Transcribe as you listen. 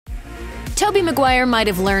Tobey Maguire might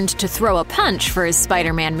have learned to throw a punch for his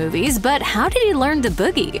Spider-Man movies, but how did he learn the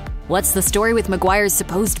boogie? What's the story with Maguire's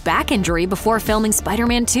supposed back injury before filming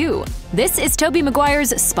Spider-Man 2? This is Tobey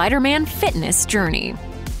Maguire's Spider-Man fitness journey.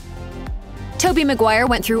 Tobey Maguire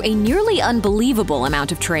went through a nearly unbelievable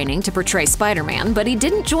amount of training to portray Spider-Man, but he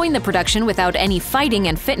didn't join the production without any fighting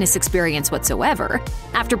and fitness experience whatsoever.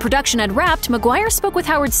 After production had wrapped, Maguire spoke with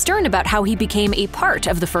Howard Stern about how he became a part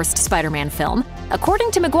of the first Spider-Man film.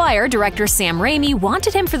 According to Maguire, director Sam Raimi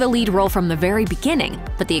wanted him for the lead role from the very beginning,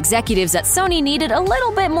 but the executives at Sony needed a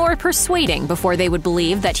little bit more persuading before they would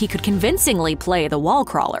believe that he could convincingly play the wall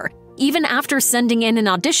crawler. Even after sending in an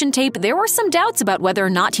audition tape, there were some doubts about whether or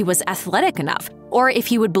not he was athletic enough, or if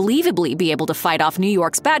he would believably be able to fight off New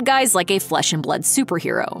York's bad guys like a flesh-and-blood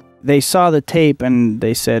superhero. They saw the tape and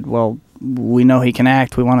they said, well, we know he can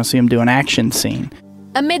act, we want to see him do an action scene.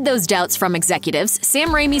 Amid those doubts from executives, Sam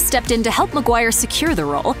Raimi stepped in to help Maguire secure the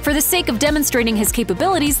role. For the sake of demonstrating his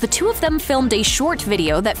capabilities, the two of them filmed a short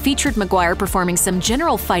video that featured Maguire performing some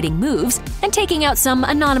general fighting moves and taking out some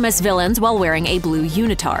anonymous villains while wearing a blue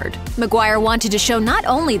unitard. Maguire wanted to show not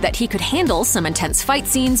only that he could handle some intense fight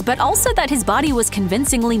scenes, but also that his body was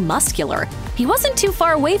convincingly muscular. He wasn't too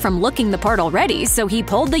far away from looking the part already, so he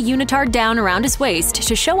pulled the unitard down around his waist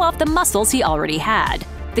to show off the muscles he already had.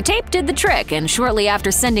 The tape did the trick, and shortly after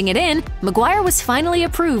sending it in, Maguire was finally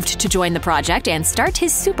approved to join the project and start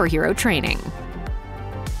his superhero training.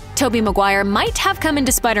 Tobey Maguire might have come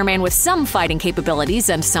into Spider-Man with some fighting capabilities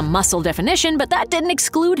and some muscle definition, but that didn't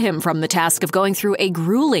exclude him from the task of going through a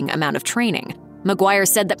grueling amount of training. Maguire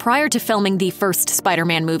said that prior to filming the first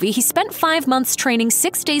Spider-Man movie, he spent 5 months training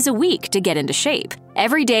 6 days a week to get into shape.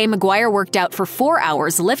 Every day, Maguire worked out for 4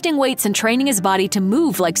 hours, lifting weights and training his body to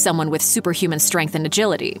move like someone with superhuman strength and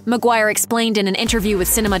agility. Maguire explained in an interview with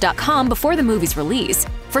Cinema.com before the movie's release,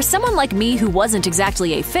 "For someone like me who wasn't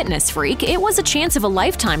exactly a fitness freak, it was a chance of a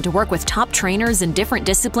lifetime to work with top trainers in different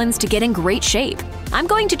disciplines to get in great shape. I'm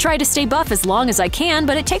going to try to stay buff as long as I can,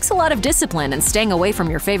 but it takes a lot of discipline and staying away from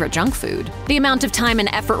your favorite junk food." The amount of time and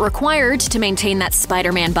effort required to maintain that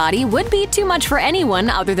Spider-Man body would be too much for anyone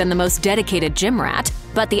other than the most dedicated gym rat.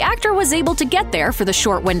 But the actor was able to get there for the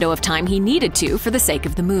short window of time he needed to for the sake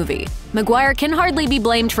of the movie. Maguire can hardly be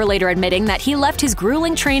blamed for later admitting that he left his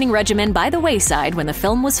grueling training regimen by the wayside when the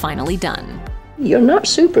film was finally done. You're not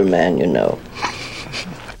Superman, you know.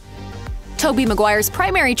 Tobey Maguire's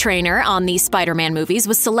primary trainer on the Spider-Man movies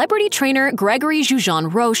was celebrity trainer Gregory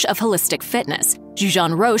Jujean-Roche of Holistic Fitness.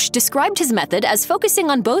 Jujean-Roche described his method as focusing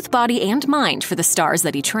on both body and mind for the stars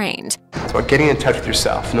that he trained. It's about getting in touch with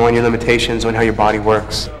yourself, knowing your limitations, knowing how your body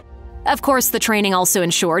works. Of course, the training also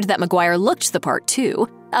ensured that Maguire looked the part too.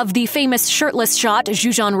 Of the famous shirtless shot,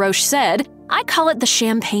 Jujean-Roche said, "I call it the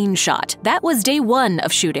champagne shot. That was day 1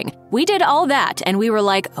 of shooting. We did all that, and we were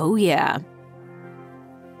like, oh yeah."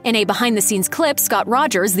 In a behind-the-scenes clip, Scott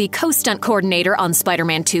Rogers, the co-stunt coordinator on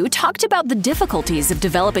Spider-Man 2, talked about the difficulties of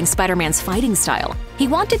developing Spider-Man's fighting style. He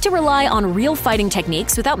wanted to rely on real fighting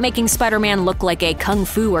techniques without making Spider-Man look like a kung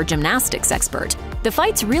fu or gymnastics expert. The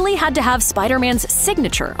fights really had to have Spider-Man's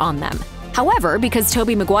signature on them. However, because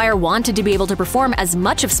Tobey Maguire wanted to be able to perform as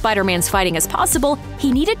much of Spider-Man's fighting as possible, he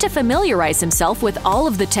needed to familiarize himself with all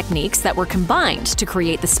of the techniques that were combined to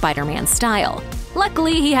create the Spider-Man style.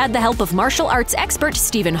 Luckily, he had the help of martial arts expert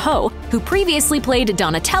Stephen Ho, who previously played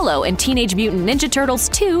Donatello in Teenage Mutant Ninja Turtles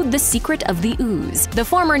 2: The Secret of the Ooze. The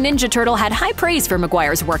former Ninja Turtle had high praise for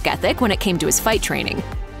Maguire's work ethic when it came to his fight training.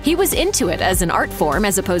 He was into it as an art form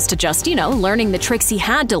as opposed to just, learning the tricks he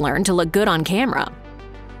had to learn to look good on camera.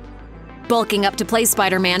 Bulking up to play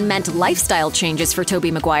Spider-Man meant lifestyle changes for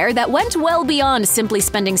Tobey Maguire that went well beyond simply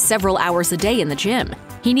spending several hours a day in the gym.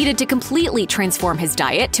 He needed to completely transform his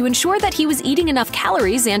diet to ensure that he was eating enough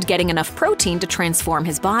calories and getting enough protein to transform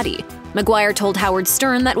his body. Maguire told Howard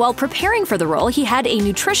Stern that while preparing for the role, he had a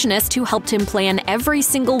nutritionist who helped him plan every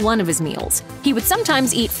single one of his meals. He would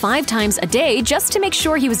sometimes eat 5 times a day just to make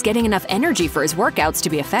sure he was getting enough energy for his workouts to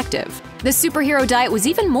be effective. The superhero diet was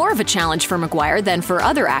even more of a challenge for Maguire than for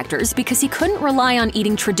other actors because he couldn't rely on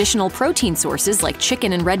eating traditional protein sources like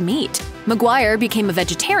chicken and red meat. Maguire became a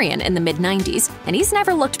vegetarian in the mid-90s, and he's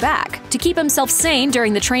never looked back. To keep himself sane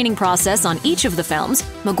during the training process on each of the films,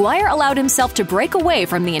 Maguire allowed himself to break away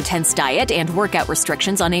from the intense diet and workout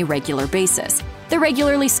restrictions on a regular basis. The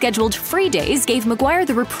regularly scheduled free days gave Maguire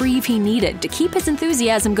the reprieve he needed to keep his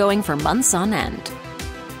enthusiasm going for months on end.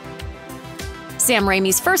 Sam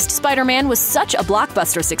Raimi's first Spider-Man was such a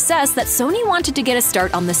blockbuster success that Sony wanted to get a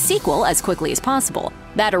start on the sequel as quickly as possible.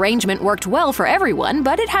 That arrangement worked well for everyone,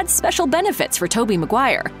 but it had special benefits for Tobey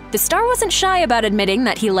Maguire. The star wasn't shy about admitting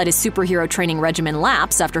that he let his superhero training regimen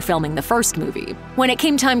lapse after filming the first movie. When it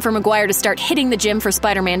came time for Maguire to start hitting the gym for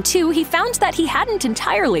Spider-Man 2, he found that he hadn't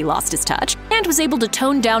entirely lost his touch and was able to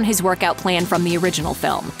tone down his workout plan from the original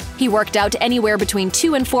film. He worked out anywhere between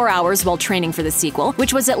 2 and 4 hours while training for the sequel,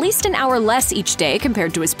 which was at least an hour less each day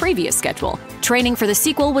compared to his previous schedule. Training for the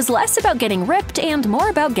sequel was less about getting ripped and more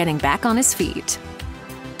about getting back on his feet.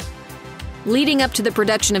 Leading up to the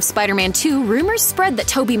production of Spider-Man 2, rumors spread that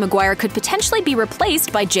Tobey Maguire could potentially be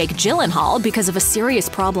replaced by Jake Gyllenhaal because of a serious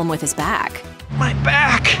problem with his back. My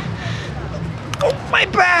back! Oh, my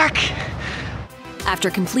back! After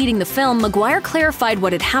completing the film, Maguire clarified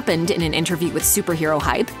what had happened in an interview with Superhero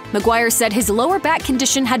Hype. Maguire said his lower back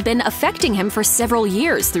condition had been affecting him for several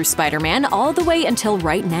years through Spider-Man all the way until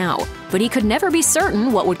right now, but he could never be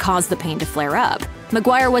certain what would cause the pain to flare up.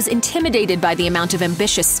 Maguire was intimidated by the amount of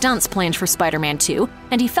ambitious stunts planned for Spider-Man 2,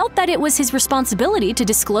 and he felt that it was his responsibility to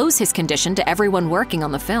disclose his condition to everyone working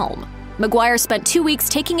on the film. Maguire spent 2 weeks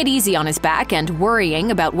taking it easy on his back and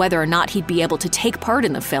worrying about whether or not he'd be able to take part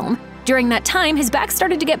in the film. During that time, his back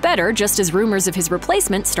started to get better just as rumors of his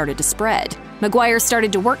replacement started to spread. Maguire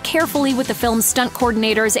started to work carefully with the film's stunt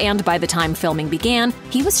coordinators, and by the time filming began,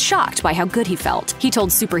 he was shocked by how good he felt. He told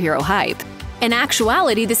Superhero Hype, "In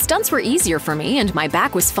actuality, the stunts were easier for me and my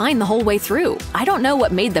back was fine the whole way through. I don't know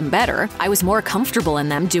what made them better. I was more comfortable in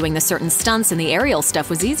them doing the certain stunts and the aerial stuff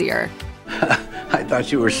was easier." I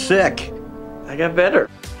thought you were sick. I got better.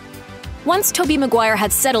 Once Tobey Maguire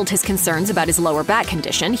had settled his concerns about his lower back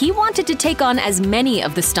condition, he wanted to take on as many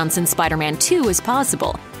of the stunts in Spider-Man 2 as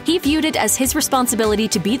possible. He viewed it as his responsibility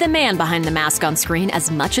to be the man behind the mask on screen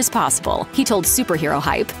as much as possible. He told Superhero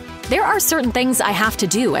Hype, "There are certain things I have to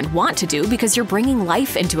do and want to do because you're bringing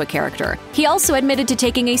life into a character." He also admitted to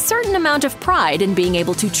taking a certain amount of pride in being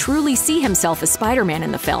able to truly see himself as Spider-Man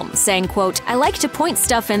in the film, saying, quote, "I like to point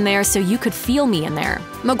stuff in there so you could feel me in there."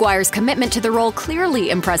 Maguire's commitment to the role clearly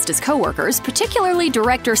impressed his co-workers, particularly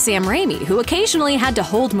director Sam Raimi, who occasionally had to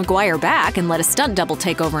hold Maguire back and let a stunt double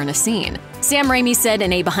take over in a scene. Sam Raimi said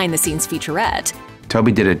in a behind-the-scenes featurette,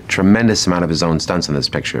 Tobey did a tremendous amount of his own stunts in this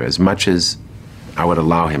picture, as much as I would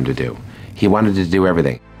allow him to do. He wanted to do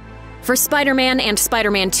everything. For Spider-Man and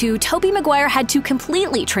Spider-Man 2, Tobey Maguire had to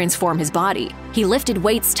completely transform his body. He lifted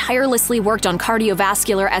weights, tirelessly worked on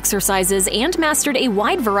cardiovascular exercises, and mastered a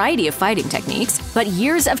wide variety of fighting techniques, but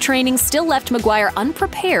years of training still left Maguire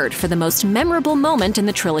unprepared for the most memorable moment in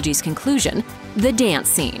the trilogy's conclusion, the dance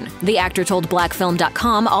scene. The actor told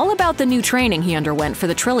BlackFilm.com all about the new training he underwent for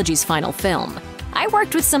the trilogy's final film. "I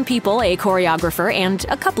worked with some people, a choreographer, and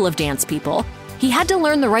a couple of dance people. He had to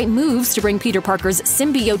learn the right moves to bring Peter Parker's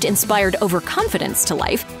symbiote-inspired overconfidence to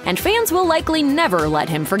life, and fans will likely never let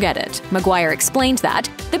him forget it." Maguire explained that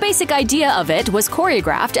the basic idea of it was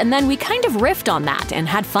choreographed, and then we kind of riffed on that and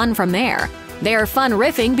had fun from there. Their fun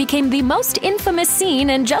riffing became the most infamous scene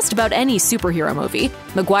in just about any superhero movie.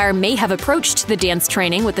 Maguire may have approached the dance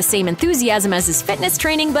training with the same enthusiasm as his fitness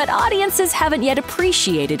training, but audiences haven't yet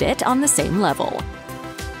appreciated it on the same level.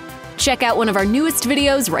 Check out one of our newest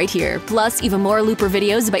videos right here. Plus, even more Looper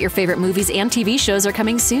videos about your favorite movies and TV shows are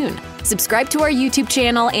coming soon. Subscribe to our YouTube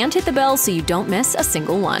channel and hit the bell so you don't miss a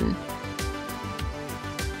single one.